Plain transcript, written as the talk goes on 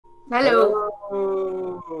Hello.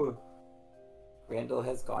 Hello. Randall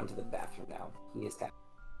has gone to the bathroom now. He is happy.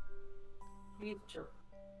 Me too.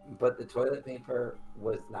 But the toilet paper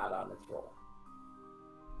was not on its roll.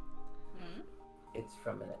 Hmm? It's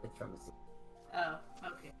from a Oh,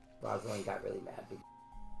 okay. Rosalind got really mad because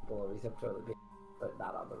people always have toilet paper, but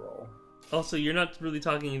not on the roll. Also, you're not really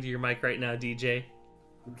talking into your mic right now, DJ.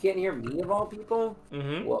 You can't hear me of all people?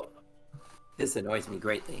 Mm-hmm. Well, this annoys me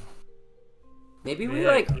greatly. Maybe we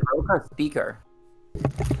Yeah. broke our speaker.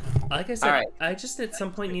 Like I said, All right. I just at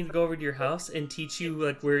some point need to go over to your house and teach you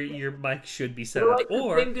like where your mic should be set We're up. like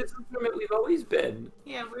Or the same distance from it we've always been.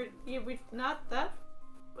 Yeah, we're not that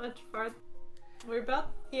much far. We're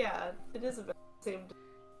about it is about the same.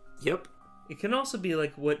 Yep. it can also be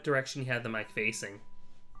like what direction you have the mic facing.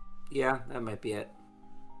 Yeah, that might be it.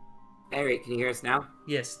 Alright, can you hear us now?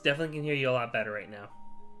 Yes, definitely can hear you a lot better right now.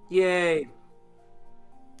 Yay!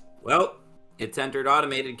 Well, it's entered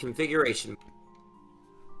automated configuration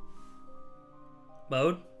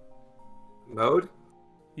Mode? mode.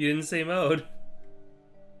 You didn't say mode.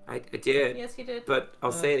 I did, Yes, you did. but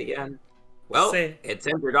I'll say it again. Well, Say it. it's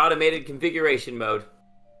entered automated configuration mode.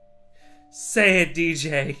 Say it,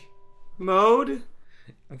 DJ. Mode?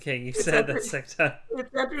 Okay, you said that second time.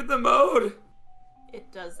 It's entered the mode! It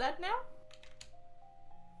does that now?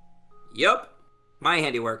 Yup. My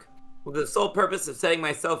handiwork. With the sole purpose of setting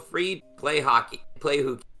myself free to play hockey. Play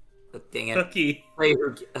hooky. Oh, dang it. Hooky. Play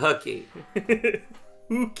hooky.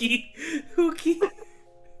 Hooky. Hooky.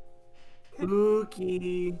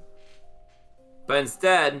 Hooky. But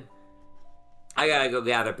instead, I gotta go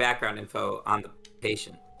gather background info on the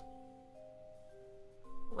patient.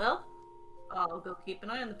 Well, I'll go keep an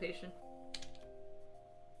eye on the patient.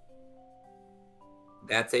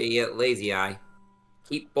 That's a lazy eye.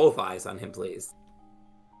 Keep both eyes on him, please.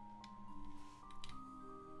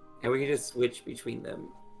 And we can just switch between them.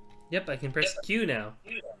 Yep, I can press Q now.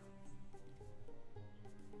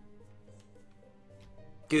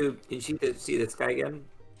 Dude, did you see this guy again?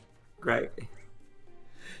 Greg.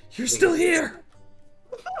 You're still here!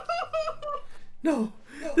 No,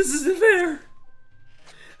 this isn't fair!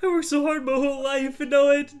 I worked so hard my whole life and now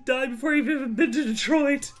I had to die before I've even been to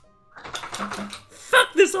Detroit.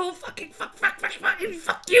 Fuck this whole fucking fuck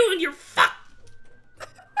you and your fuck!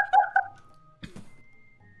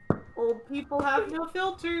 Old people have no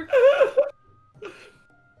filter.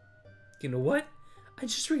 You know what? I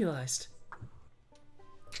just realized.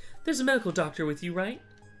 There's a medical doctor with you, right?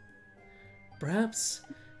 Perhaps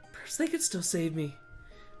they could still save me.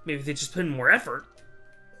 Maybe if they just put in more effort.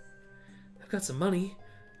 I've got some money.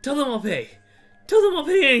 Tell them I'll pay. Tell them I'll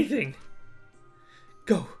pay anything.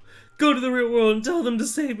 Go to the real world and tell them to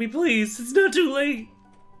save me, please. It's not too late.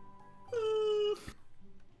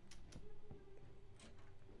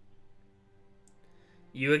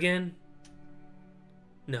 You again?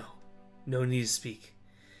 No need to speak.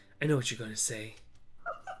 I know what you're going to say.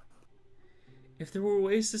 If there were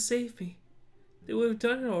ways to save me, they would have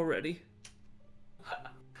done it already.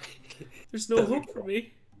 There's no hope for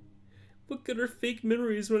me. What good are fake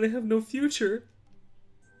memories when I have no future?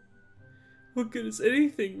 What good is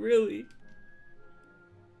anything, really?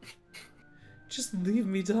 Just leave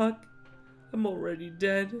me, Doc. I'm already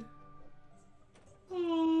dead.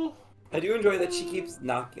 I do enjoy that she keeps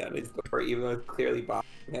knocking on his door, even though it's clearly bothering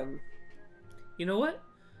him. You know what?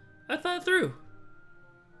 I thought it through.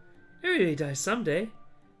 Everybody dies someday.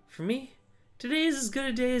 For me, today is as good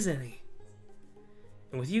a day as any.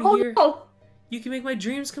 And with you here, no. you can make my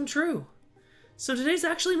dreams come true. So today's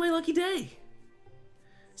actually my lucky day.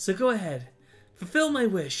 So go ahead, fulfill my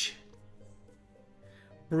wish.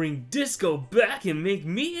 Bring disco back and make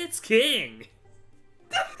me its king.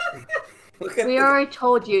 Look at We this. already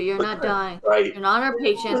told you you're not dying. Right. You're not our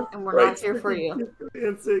patient, and we're not here for you.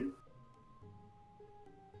 Dancing.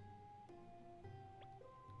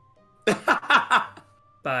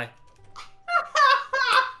 Bye.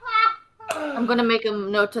 I'm gonna make a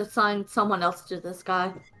note to assign someone else to this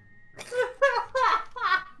guy.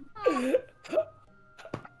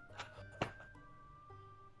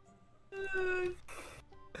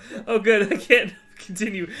 Oh good, I can't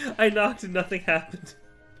continue. I knocked and nothing happened.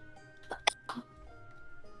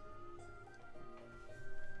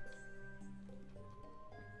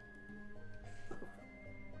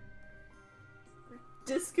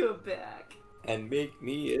 Disco back. And make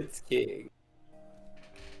me its king.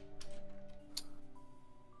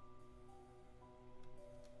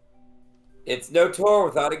 It's no tour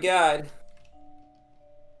without a guide.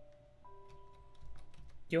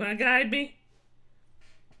 You wanna guide me?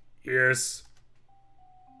 Yes.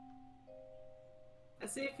 I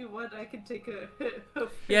say if you want, I can take a.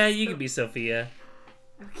 Yeah, you can be Sophia.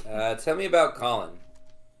 Tell me about Colin.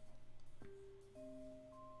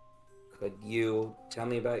 Could you tell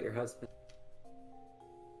me about your husband?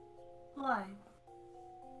 Why?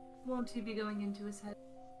 Won't he be going into his head?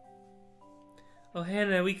 Oh,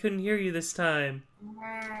 Hannah, we couldn't hear you this time.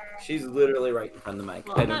 She's literally right in front of the mic.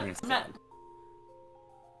 Well, I I'm don't not- understand.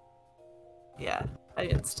 Yeah,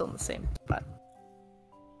 it's still in the same spot.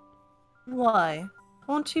 Why?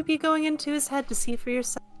 Won't you be going into his head to see for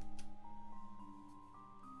yourself?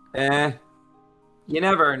 You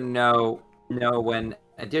never know when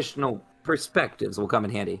additional perspectives will come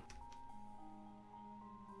in handy.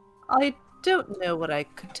 I don't know what I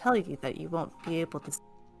could tell you that you won't be able to see.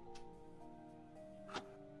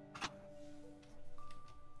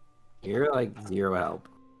 You're like zero help.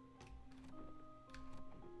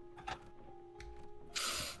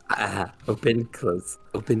 Open, close,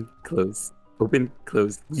 open, close, open,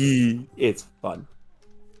 close. Yee. It's fun.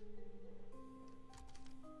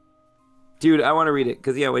 Dude, I want to read it,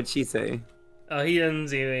 because, yeah, what'd she say? Oh, he doesn't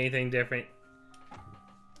do anything different.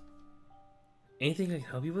 Anything I can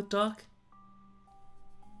help you with, Doc?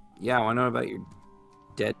 Yeah, I want to know about your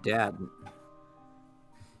dead dad.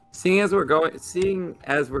 Seeing as we're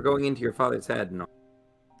going into your father's head and all,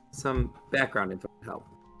 some background info would help.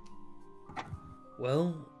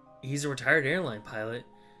 Well, he's a retired airline pilot,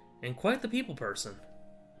 and quite the people person.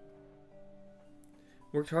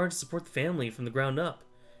 Worked hard to support the family from the ground up,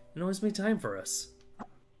 and always made time for us.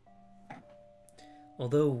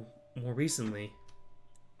 Although, more recently...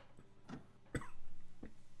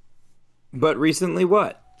 But recently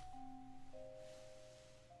what?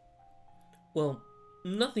 Well,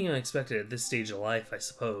 nothing unexpected at this stage of life, I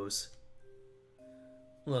suppose.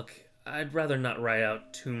 Look, I'd rather not write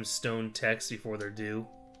out tombstone texts before they're due.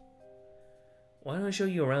 Why don't I show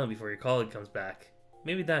you around before your colleague comes back?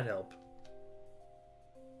 Maybe that'd help.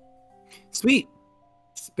 Sweet.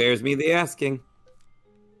 Spares me the asking.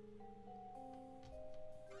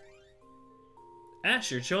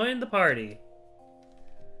 Asher, join the party.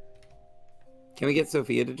 Can we get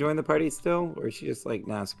Sophia to join the party still? Or is she just like,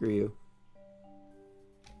 nah, screw you?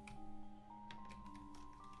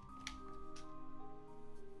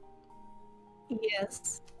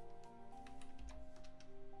 Yes.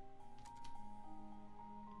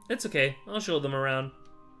 It's okay, I'll show them around.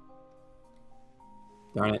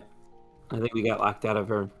 Darn it. I think we got locked out of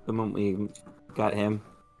her the moment we got him.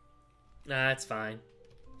 Nah, it's fine.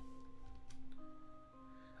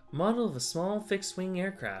 Model of a small fixed-wing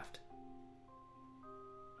aircraft.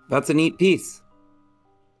 That's a neat piece.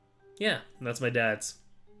 Yeah, that's my dad's.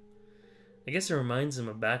 I guess it reminds him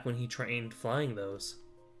of back when he trained flying those.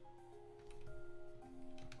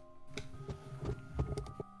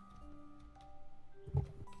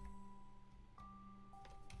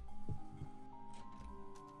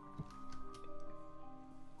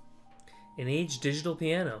 An aged digital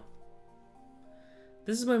piano.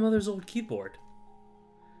 This is my mother's old keyboard.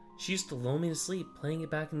 She used to lull me to sleep playing it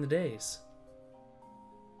back in the days.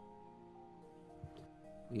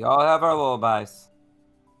 We all have our lullabies.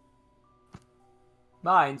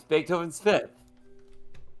 Mine's Beethoven's Fifth.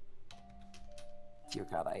 Dear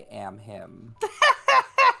God, I am him.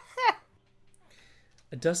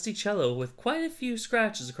 A dusty cello with quite a few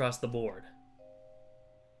scratches across the board.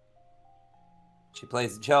 She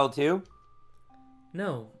plays the cello too?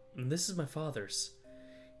 No, this is my father's.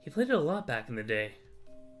 He played it a lot back in the day.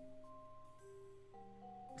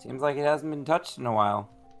 Seems like it hasn't been touched in a while.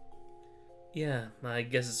 Yeah, I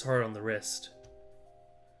guess it's hard on the wrist.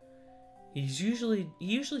 He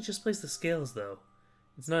usually just plays the scales though.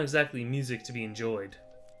 It's not exactly music to be enjoyed.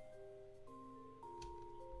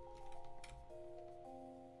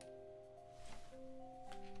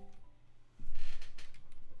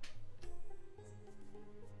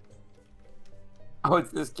 Oh,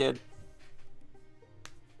 it's this kid.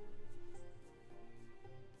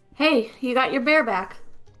 Hey, you got your bear back.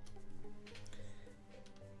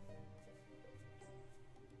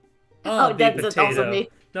 I'll be that's also potato. me.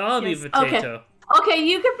 No, I'll Yes. be potato. Okay,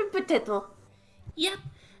 you can be potato. Yep,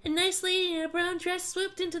 a nice lady in a brown dress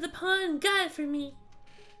swooped into the pond and got it for me.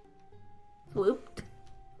 Whooped.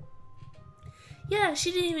 Yeah,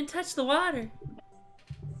 she didn't even touch the water.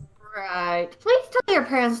 Right. Please tell your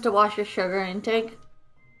parents to watch your sugar intake.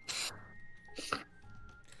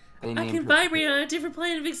 They I named can her- vibrate on a different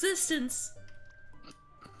plane of existence.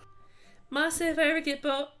 Ma said if I ever get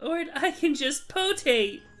bored, I can just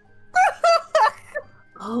potate.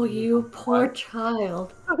 Oh, you poor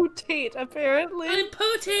child. Rotate, apparently. I'm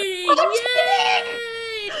potating! Potating!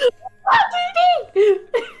 Yay!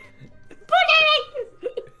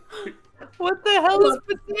 Potato! What the hell is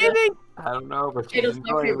potating? I don't know, but she's Potato's my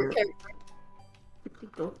enjoying favorite it. character.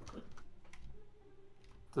 Does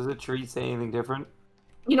the tree say anything different?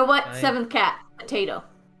 You know what? I- Seventh cat. Potato.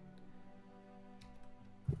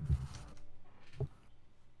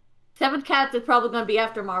 Seventh cat is probably going to be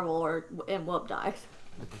after Marvel and Whoop dies.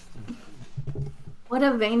 What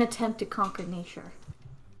a vain attempt to conquer nature.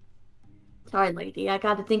 Sorry, lady. I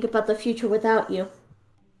got to think about the future without you.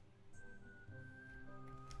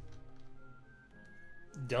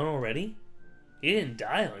 Done already? He didn't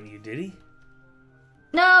die on you, did he?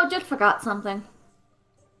 No, just forgot something.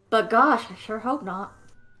 But gosh, I sure hope not.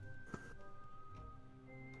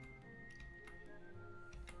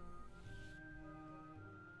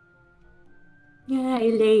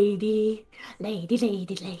 Yay, lady. Lady,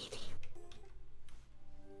 lady, lady.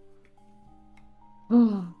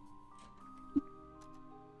 Hmm.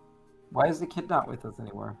 Why is the kid not with us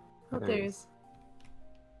anymore? Oh, There he is. there's.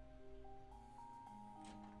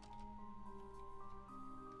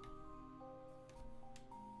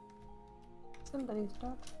 Somebody's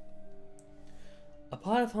dog. A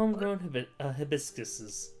pot of homegrown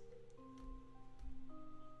hibiscuses.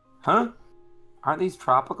 Huh? Aren't these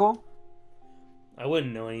tropical? I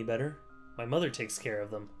wouldn't know any better. My mother takes care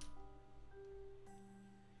of them.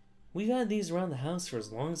 We've had these around the house for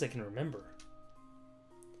as long as I can remember.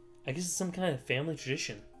 I guess it's some kind of family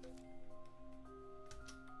tradition.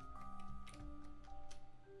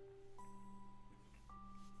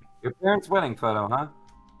 Your parents' wedding photo, huh?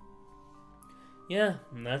 Yeah,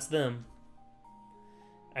 and that's them.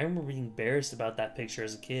 I remember being embarrassed about that picture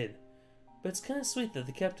as a kid, but it's kind of sweet that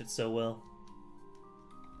they kept it so well.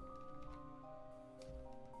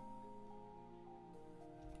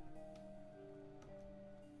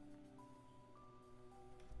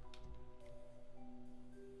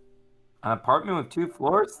 An apartment with 2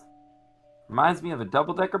 floors? Reminds me of a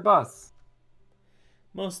double-decker bus.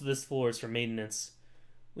 Most of this floor is for maintenance.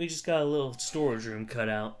 We just got a little storage room cut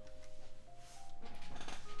out.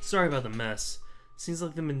 Sorry about the mess. Seems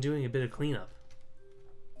like they've been doing a bit of cleanup.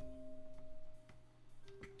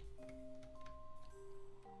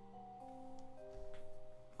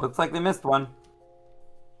 Looks like they missed one.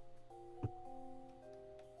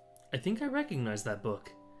 I think I recognize that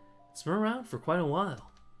book. It's been around for quite a while.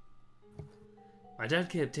 My dad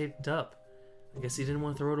kept it taped up. I guess he didn't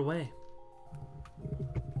want to throw it away.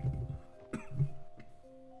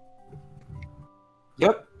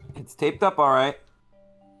 Yep, it's taped up all right.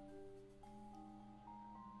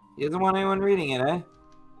 He doesn't want anyone reading it, eh?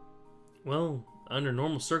 Well, under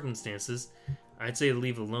normal circumstances, I'd say to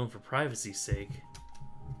leave it alone for privacy's sake.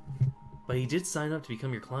 But he did sign up to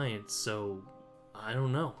become your client, so I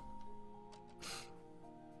don't know.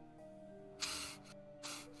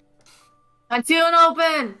 Conceal and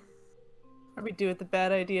open! Are we doing the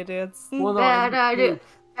bad idea dance? Well, no, Bad idea.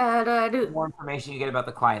 Bad the idea. more information you get about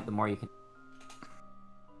the client, the more you can.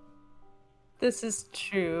 This is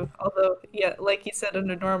true. Although, yeah, like you said,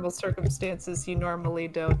 under normal circumstances, you normally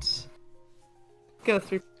don't go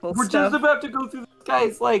through people's We're stuff. just about to go through this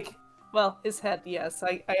guy's, like, Well, his head, yes,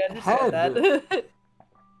 I understand Head. that.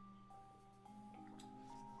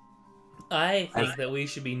 I think that we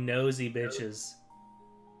should be nosy bitches.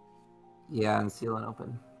 yeah, and seal and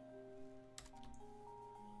open.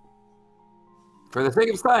 For the sake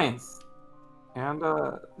of science. And,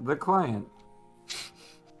 the client.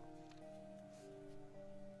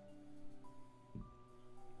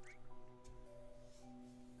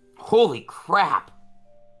 Holy crap!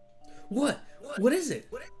 What? What is it?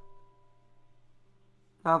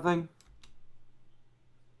 Nothing.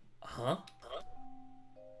 Huh?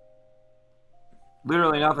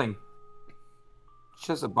 Literally nothing. It's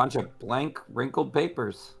just a bunch of blank, wrinkled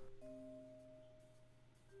papers.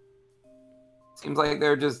 Seems like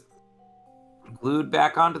they're just glued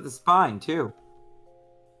back onto the spine, too.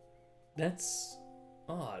 That's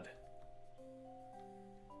odd.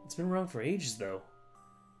 It's been around for ages, though.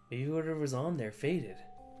 Maybe whatever was on there faded.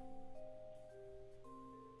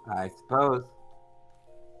 I suppose.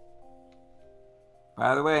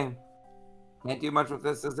 By the way, can't do much with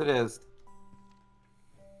this as it is.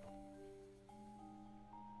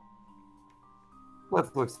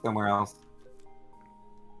 Let's look somewhere else.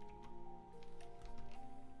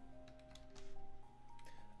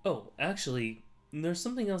 Oh, actually, there's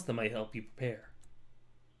something else that might help you prepare.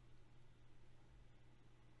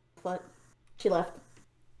 What? She left.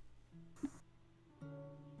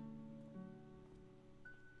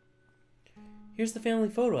 Here's the family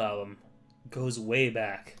photo album. Goes way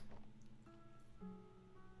back.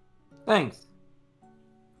 Thanks.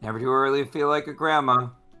 Never too early to feel like a grandma.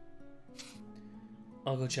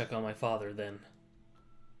 I'll go check on my father then.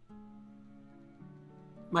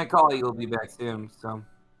 My colleague will be back soon, so.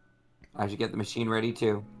 I should get the machine ready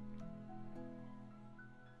too.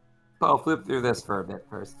 I'll flip through this for a bit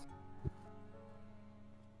first.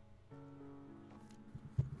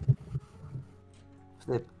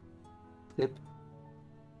 Flip. Flip.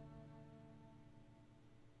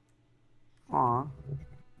 Aw.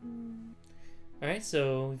 Alright,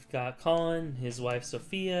 so we've got Colin, his wife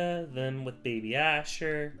Sophia, them with baby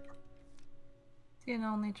Asher. Is he an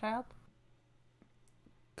only child?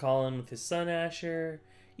 Colin with his son Asher.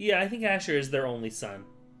 Yeah, I think Asher is their only son.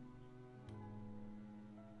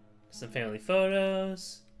 Some family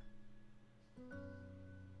photos.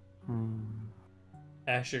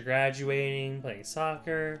 Asher graduating, playing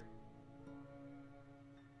soccer.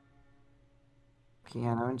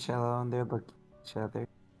 Piano and cello, and they're looking at each other.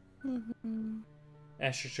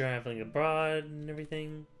 Asher traveling abroad and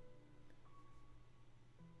everything.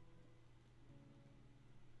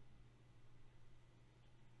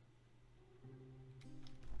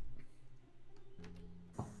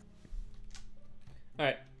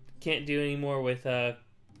 Alright, can't do any more with Ooh,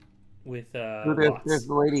 Watts. there's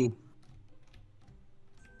the lady.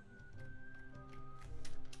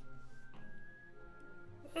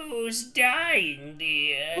 Who's dying,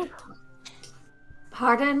 dear?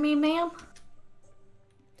 Pardon me, ma'am?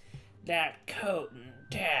 That coat and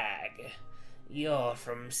tag. You're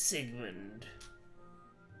from Sigmund.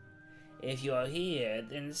 If you're here,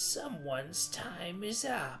 then someone's time is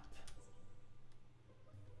up.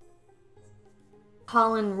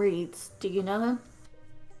 Colin Reeds. Do you know him?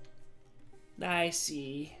 I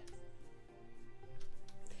see.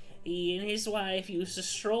 He and his wife used to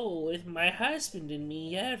stroll with my husband and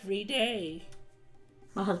me every day.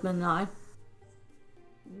 My husband and I.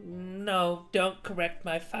 No, don't correct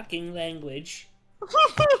my fucking language.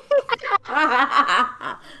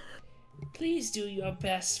 Please do your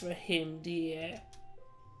best for him, dear.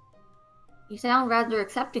 You sound rather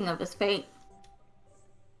accepting of his fate.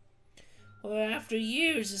 Well, after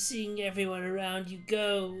years of seeing everyone around you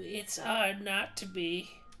go, it's hard not to be.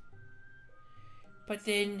 But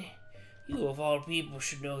then, you of all people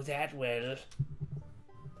should know that well.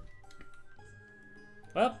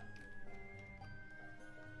 Well,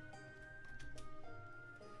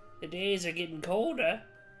 the days are getting colder,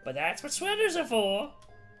 but that's what sweaters are for.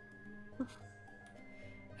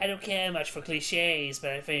 I don't care much for cliches,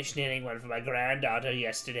 but I finished knitting one for my granddaughter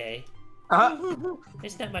yesterday.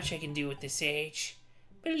 There's not much I can do at this age,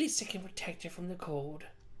 but at least I can protect her from the cold.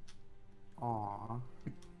 Aww.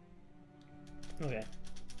 Okay.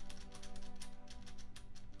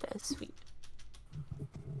 That's sweet.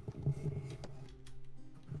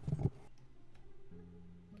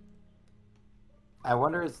 I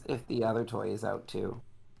wonder if the other toy is out too.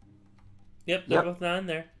 Yep, they're Yep. both not in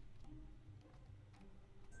there.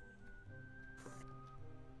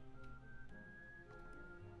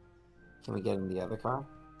 Can we get in the other car?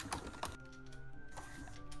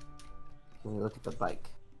 Can we look at the bike?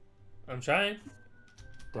 I'm trying.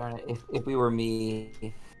 Darn it, if we were me,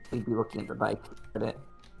 we'd be looking at the bike. Darn it.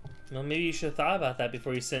 Well, maybe you should have thought about that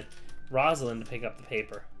before you sent Rosalind to pick up the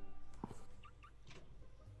paper.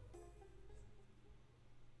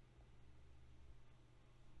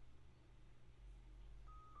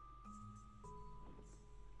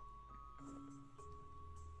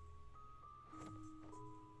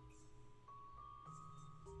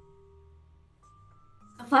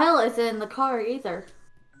 The file isn't in the car either.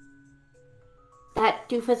 That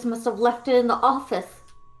doofus must have left it in the office.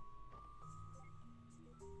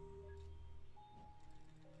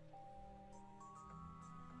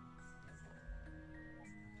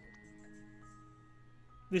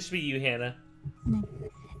 This should be you, Hannah.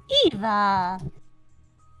 Eva!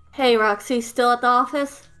 Hey, Roxy, still at the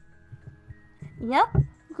office? Yep,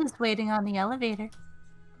 just waiting on the elevator.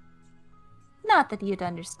 Not that you'd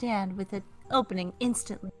understand with it opening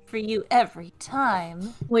instantly for you every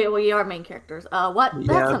time. Wait, we are main characters. What? Yeah,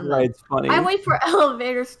 That's something. it's funny. I wait for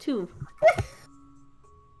elevators too.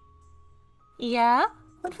 Yeah?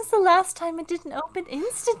 When was the last time it didn't open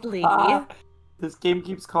instantly? This game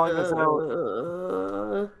keeps calling us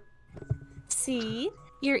out. See?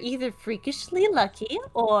 You're either freakishly lucky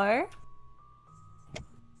or...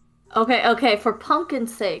 Okay, for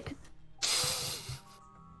Pumpkin's sake.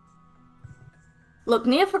 Look,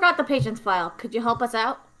 Nia forgot the patient's file. Could you help us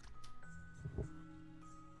out?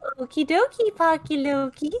 Okie dokie, Pocky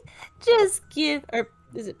Loki. Just give... Or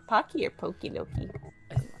is it Pocky or Pocky Loki?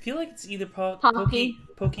 I feel like it's either Pocky.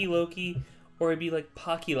 Pocky Loki, or it'd be like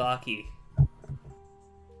Pocky Loki.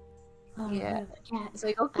 Oh, Yeah. yeah. It's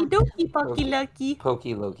like, okie dokie, Pocky Loki.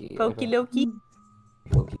 Pokey Loki. Pocky Loki.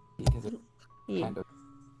 Pokey, because it Yeah. kind of...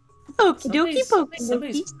 Okie dokie, Pocky Loki.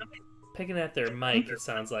 Somebody's picking at their mic, it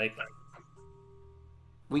sounds like.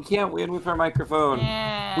 We can't win with our microphone.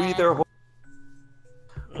 We either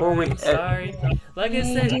I'm sorry. Like I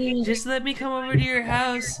said, just let me come over to your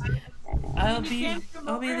house. I'll be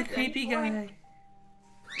the creepy guy.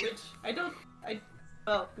 Which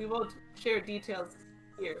well, we won't share details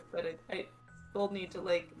here, but I will need to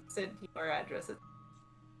like send you our addresses.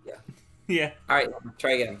 Yeah. All right,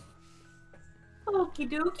 try again. Okie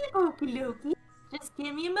dokie, okie dokie. Just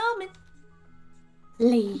give me a moment.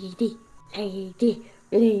 Lady, lady,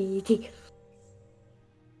 lady.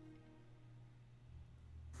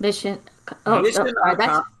 Mission.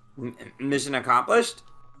 Mission accomplished.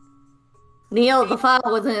 Neil, the file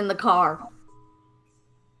wasn't in the car.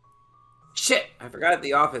 Shit, I forgot at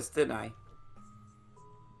the office, didn't I?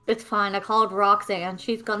 It's fine. I called Roxanne.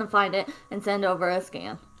 She's gonna find it and send over a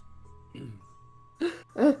scan.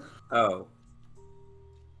 Oh.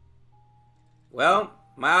 Well,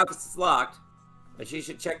 my office is locked, but she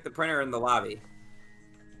should check the printer in the lobby.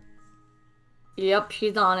 Yep,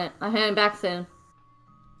 she's on it. I'm heading back soon.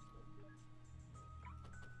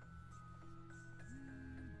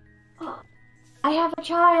 I have a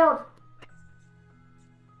child.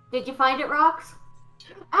 Did you find it, Rox?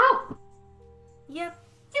 Ow! Yep,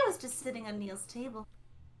 it was just sitting on Neil's table.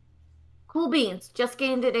 Cool beans. Just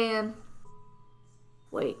scanned it in.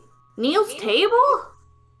 Wait. Neil's table?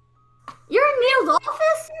 You're in Neil's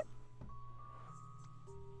office?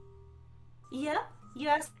 Yep, you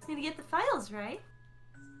asked me to get the files, right?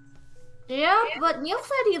 Yeah, but Neil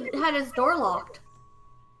said he had his door locked.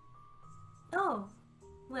 Oh,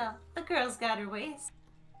 well, the girl's got her ways.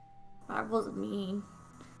 That was mean.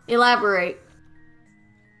 Elaborate.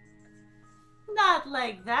 Not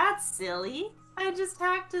like that, silly. I just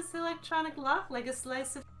hacked his electronic lock like a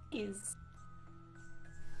slice of cheese.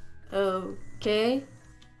 Okay.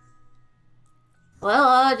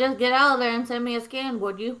 Well, just get out of there and send me a scan,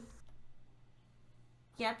 would you?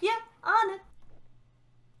 Yep, on it.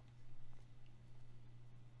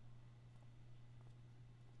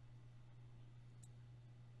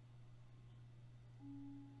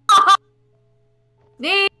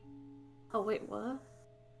 Nee! Oh, wait, what?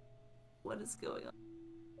 What is going on?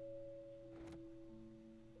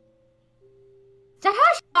 Is that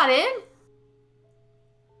how she got in?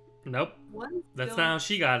 Nope. What is That's going not how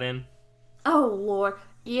she got in. Oh, Lord.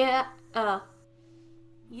 Yeah,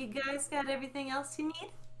 You guys got everything else you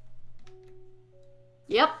need?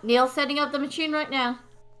 Yep, Neil's setting up the machine right now.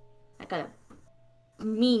 I got a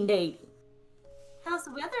mean day. How's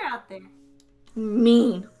the weather out there?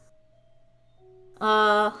 Mean.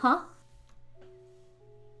 Huh?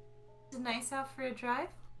 Is it nice out for a drive?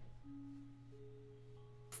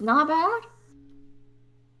 It's not bad.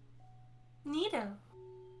 Neato.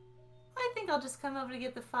 I think I'll just come over to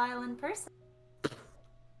get the file in person.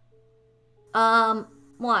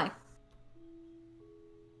 Why?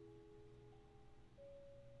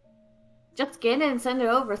 Just scan it and send it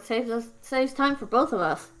over. Saves time for both of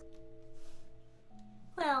us.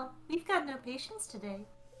 Well, we've got no patients today,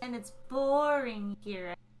 and it's boring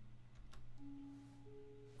here.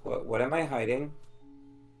 What am I hiding?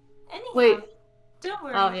 Anyhow, Wait. don't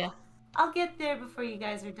worry. Oh, yeah. I'll get there before you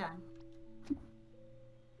guys are done.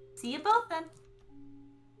 See you both then.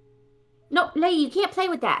 No, Lay, you can't play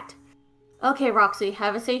with that. Okay, Roxy,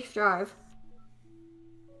 have a safe drive.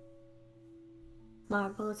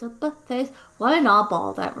 Marbles of birthdays. What an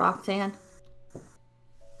oddball, that Roxanne.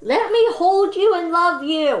 Let me hold you and love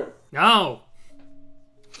you. No!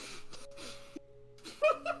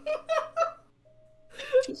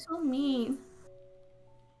 She's so mean.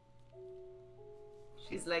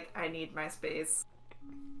 She's like, I need my space.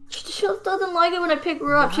 She just doesn't like it when I pick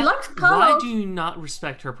her up. She likes Why cuddles. do you not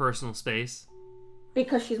respect her personal space?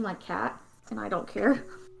 Because she's my cat, and I don't care.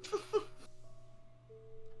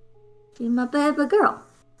 She's my baby girl.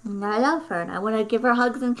 And I love her, and I want to give her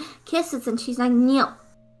hugs and kisses, and she's like, no.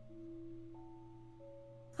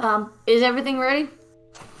 Is everything ready?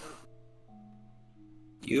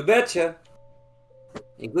 You betcha.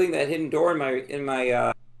 Including that hidden door in my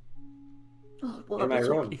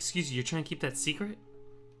room. Excuse you, you're trying to keep that secret?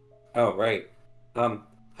 Oh, right. How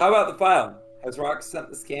about the file? Has Rox sent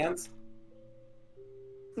the scans?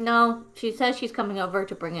 No, she says she's coming over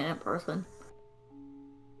to bring it in person.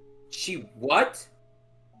 She what?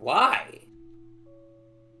 Why?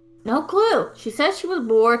 No clue. She says she was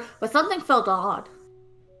bored, but something felt odd.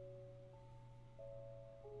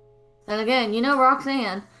 And again, you know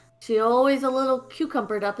Roxanne. She's always a little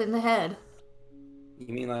cucumbered up in the head.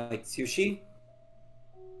 You mean like sushi?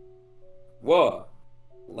 Whoa.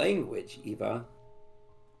 Language, Eva.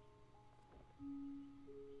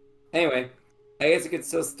 Anyway, I guess I could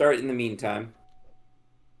still start in the meantime.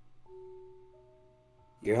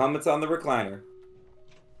 Your helmet's on the recliner.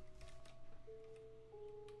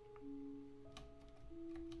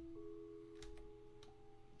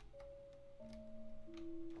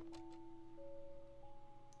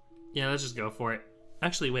 Yeah, let's just go for it.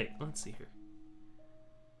 Actually, wait. Let's see here.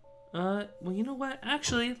 Well, you know what?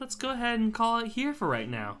 Actually, let's go ahead and call it here for right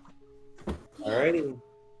now. Alrighty.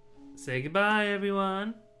 Say goodbye,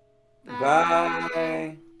 everyone.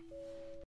 Bye.